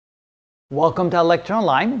Welcome to Lecture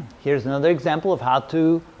Online. Here's another example of how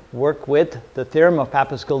to work with the theorem of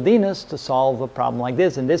Pappus-Guldinus to solve a problem like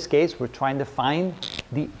this. In this case, we're trying to find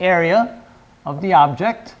the area of the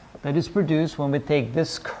object that is produced when we take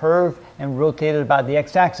this quarter and rotate it about the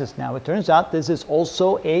x-axis. Now, it turns out this is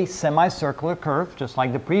also a semicircular curve, just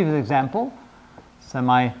like the previous example.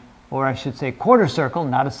 Or I should say quarter circle,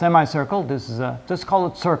 not a semicircle. This is just call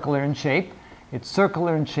it circular in shape. It's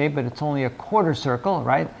circular in shape, but it's only a quarter circle,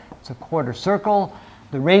 right? It's a quarter circle.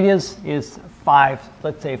 The radius is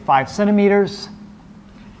let's say 5 centimeters.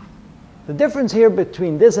 The difference here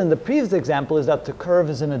between this and the previous example is that the curve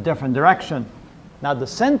is in a different direction. Now the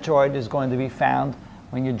centroid is going to be found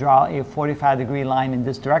when you draw a 45-degree line in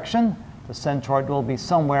this direction. The centroid will be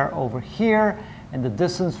somewhere over here, and the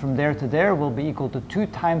distance from there to there will be equal to 2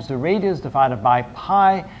 times the radius divided by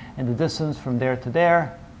pi, and the distance from there to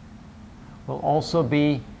there will also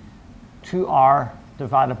be 2r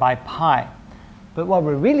divided by pi. But what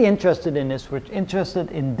we're really interested in is we're interested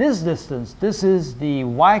in this distance. This is the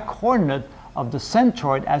y-coordinate of the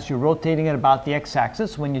centroid as you're rotating it about the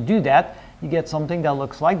x-axis. When you do that, you get something that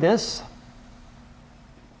looks like this.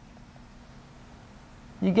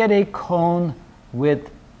 You get a cone with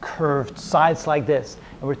curved sides like this.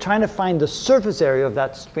 And we're trying to find the surface area of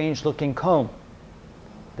that strange looking cone.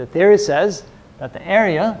 The theory says that the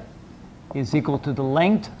area is equal to the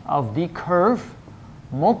length of the curve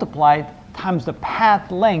multiplied times the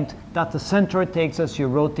path length that the centroid takes as you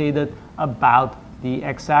rotate it about the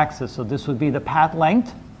x-axis. So this would be the path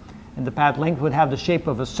length, and the path length would have the shape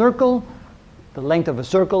of a circle. The length of a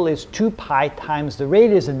circle is 2 pi times the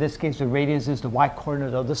radius. In this case, the radius is the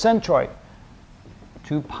y-coordinate of the centroid.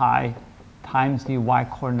 2 pi times the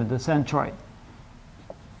y-coordinate of the centroid.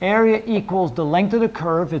 Area equals the length of the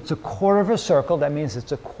curve. It's a quarter of a circle. That means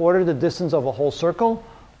it's a quarter the distance of a whole circle.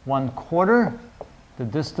 1/4 the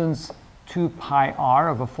distance 2 pi r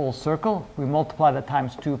of a full circle. We multiply that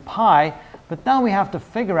times 2 pi. But now we have to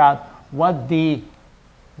figure out what the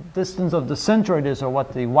distance of the centroid is, or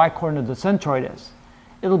what the y-coordinate of the centroid is.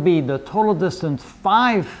 It'll be the total distance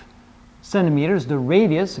 5 centimeters, the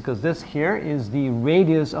radius, because this here is the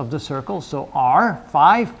radius of the circle, so r,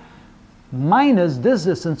 5, minus this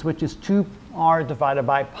distance, which is 2r divided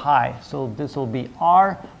by pi. So this will be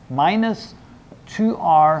r minus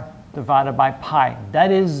 2r divided by pi.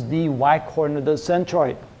 That is the y-coordinate of the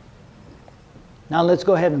centroid. Now let's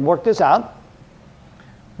go ahead and work this out.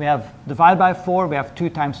 We have divided by 4. We have 2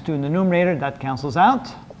 times 2 in the numerator. That cancels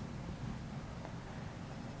out.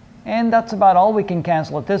 And that's about all we can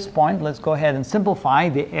cancel at this point. Let's go ahead and simplify.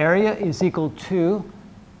 The area is equal to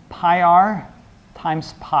pi r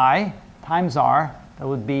times pi times r. That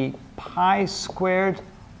would be pi squared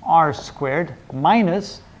r squared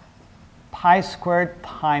minus pi squared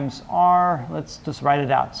times r. Let's just write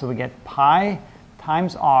it out. So we get pi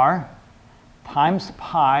times r times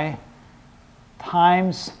pi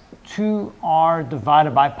times 2r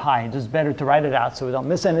divided by pi. It's just better to write it out so we don't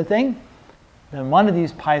miss anything. Then one of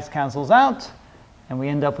these pi's cancels out, and we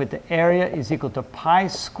end up with the area is equal to pi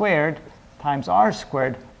squared times r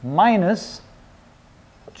squared minus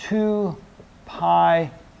 2 pi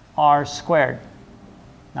r squared.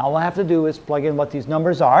 Now all I have to do is plug in what these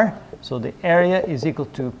numbers are. So the area is equal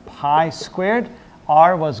to pi squared.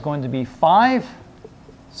 R was going to be 5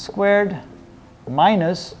 squared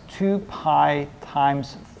minus 2 pi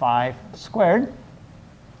times 5 squared.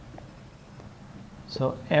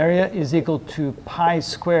 So area is equal to pi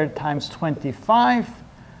squared times 25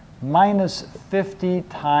 minus 50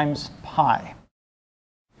 times pi.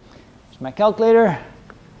 Here's my calculator.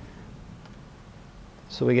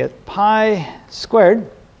 So we get pi squared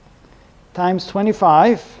times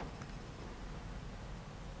 25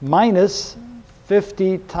 minus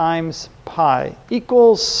 50 times pi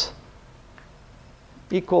equals,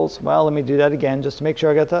 well, let me do that again just to make sure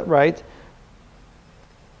I got that right.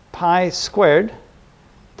 Pi squared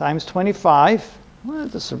times 25, well,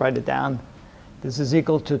 just write it down. This is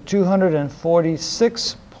equal to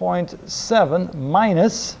 246.7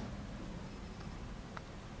 minus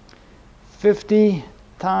 50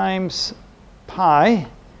 times pi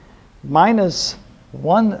minus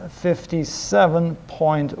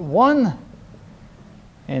 157.1,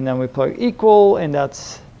 and then we plug equal, and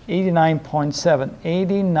that's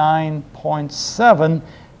 89.7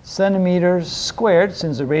 centimeters squared.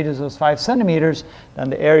 Since the radius was 5 centimeters, then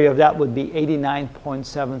the area of that would be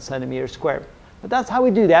 89.7 centimeters squared. But that's how we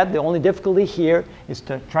do that. The only difficulty here is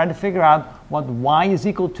to try to figure out what y is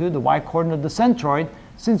equal to, the y-coordinate of the centroid.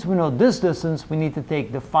 Since we know this distance, we need to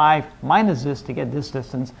take the 5 minus this to get this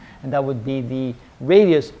distance, and that would be the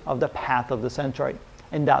radius of the path of the centroid.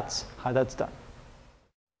 And that's how that's done.